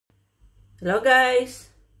Hello guys,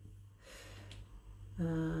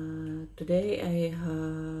 today I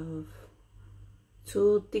have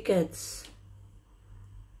 2 tickets.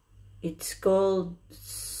 It's called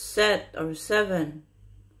set or 7.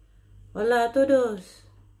 Hola a todos.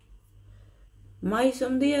 Mais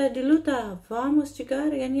día de luta. Vamos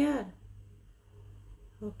llegar a ganar.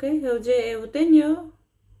 Ok, hoje eu tenho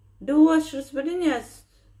 2 raspadinhas.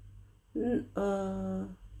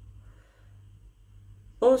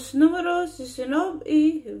 Os números 19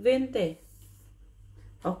 y 20.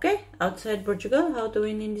 Okay, outside Portugal, how to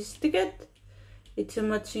win in this ticket. It's a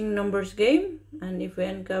matching numbers game, and if we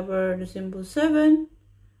uncover the symbol 7,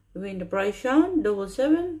 we win the prize shown, double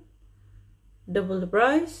 7, double the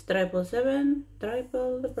prize, triple 7,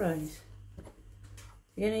 triple the prize.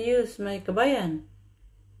 I'm gonna use my kabayan,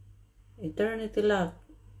 Eternity Luck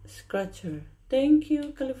Scratcher. Thank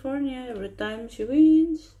you, California, every time she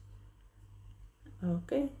wins.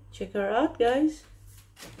 Okay, check her out, guys.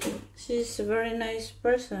 She's a very nice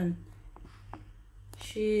person.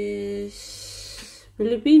 She's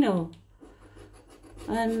Filipino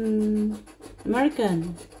and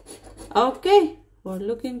American. Okay, we're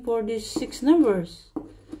looking for these 6 numbers.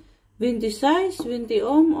 26,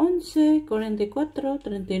 21, 11, 44,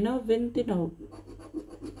 39, 29.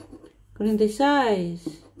 46,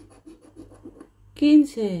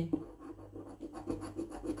 15,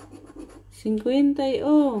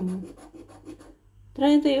 51,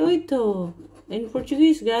 38. In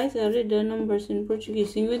Portuguese, guys, I read the numbers in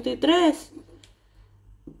Portuguese. 53,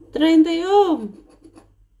 31,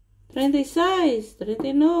 36,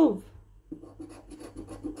 39,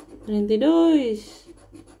 32.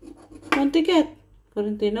 Un ticket.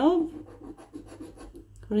 49,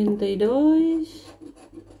 42,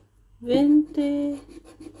 20, 19,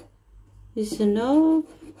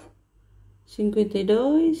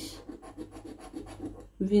 52,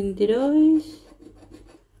 22,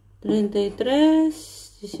 33,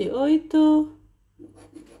 18,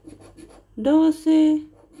 12,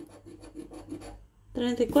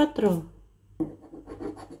 34,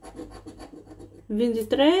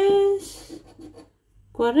 23,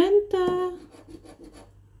 40,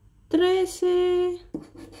 13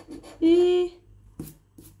 y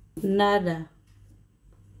nada.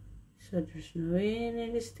 So there's no win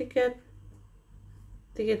in this ticket.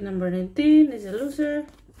 Ticket number 19 is a loser.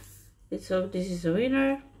 Let's hope this is a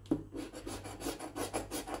winner.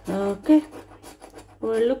 Okay,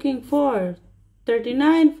 we're looking for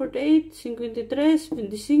 39, 48, 53,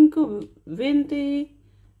 25, 20,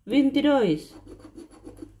 22,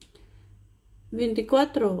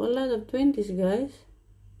 24, a lot of 20s, guys.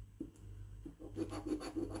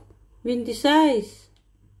 26,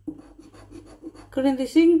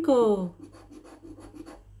 45,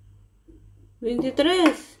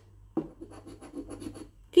 23,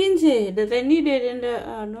 15 that I needed in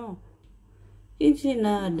the, no. 15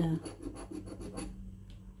 nada.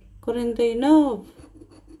 49,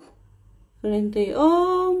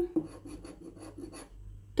 41,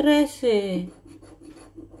 13.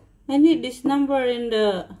 I need this number in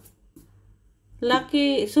the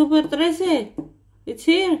lucky super 13. It's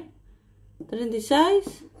here.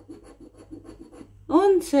 36,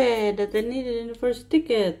 11 that I needed in the first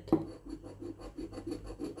ticket.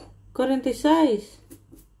 46,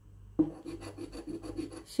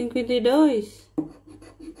 52,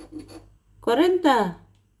 40,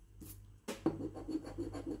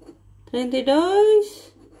 32,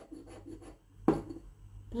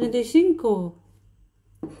 35.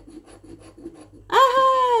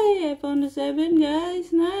 I found a 7,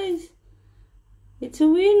 guys. Nice. It's a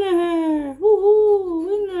winner. Woohoo,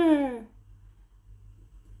 winner.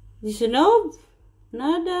 19,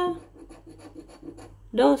 nada.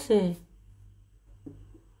 12.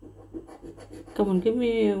 Come on, give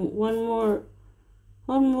me one more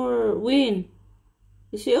win.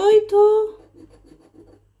 18,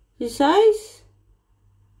 16,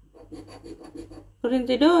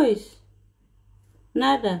 42,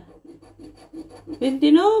 nada.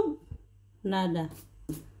 29, nada.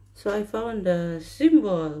 So I found the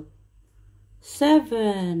symbol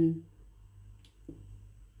 7.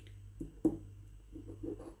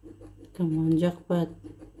 Come on, jackpot.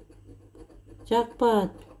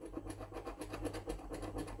 Jackpot.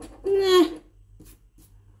 Nah.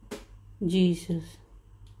 Jesus.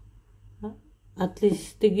 At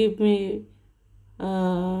least they give me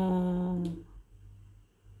 7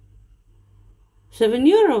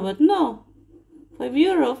 euro, but no. 5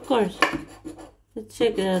 euro, of course. Let's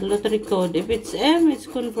check the lottery code. If it's M, it's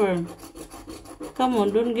confirmed. Come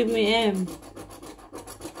on, don't give me M.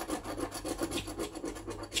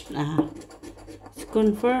 It's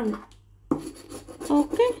confirmed.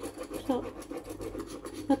 Okay, So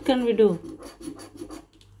what can we do?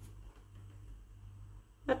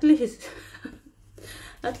 At least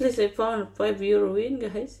at least I found €5 win,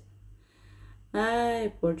 guys.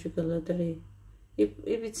 Ay, Portugal lottery. If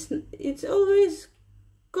it's always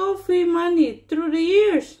coffee money through the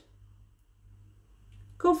years.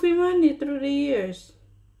 Coffee money through the years.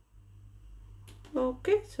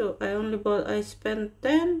 Okay, so I spent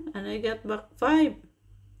 10 and I got back 5.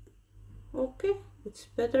 Okay, it's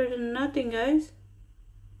better than nothing, guys.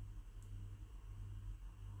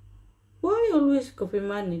 Why always coffee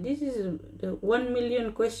money? This is the 1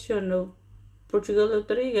 million question of Portugal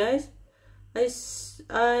lottery, guys.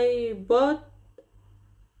 I bought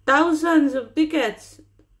thousands of tickets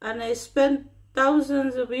and I spent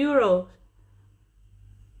thousands of euros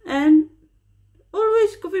and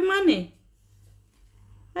always coffee money.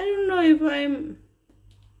 I don't know if I'm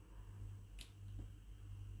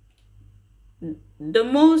the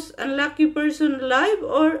most unlucky person alive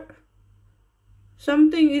or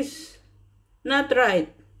something is not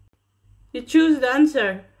right. You choose the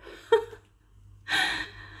answer.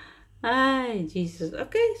 Ay, Jesus.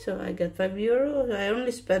 Okay, so I got €5. I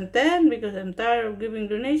only spent 10 because I'm tired of giving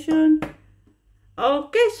donation.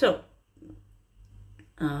 Okay, so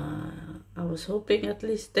I was hoping at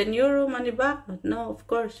least €10 money back, but no, of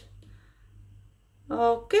course.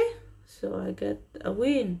 Okay, so I got a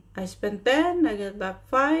win. I spent 10, I got back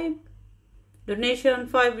 5. Donation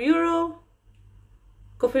 €5.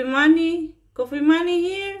 Coffee money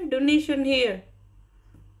here, donation here.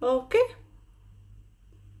 Okay.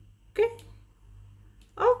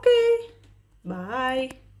 Okay. Bye.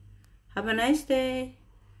 Have a nice day.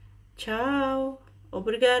 Ciao.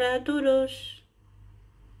 Obrigada a todos.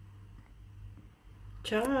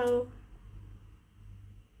 Ciao.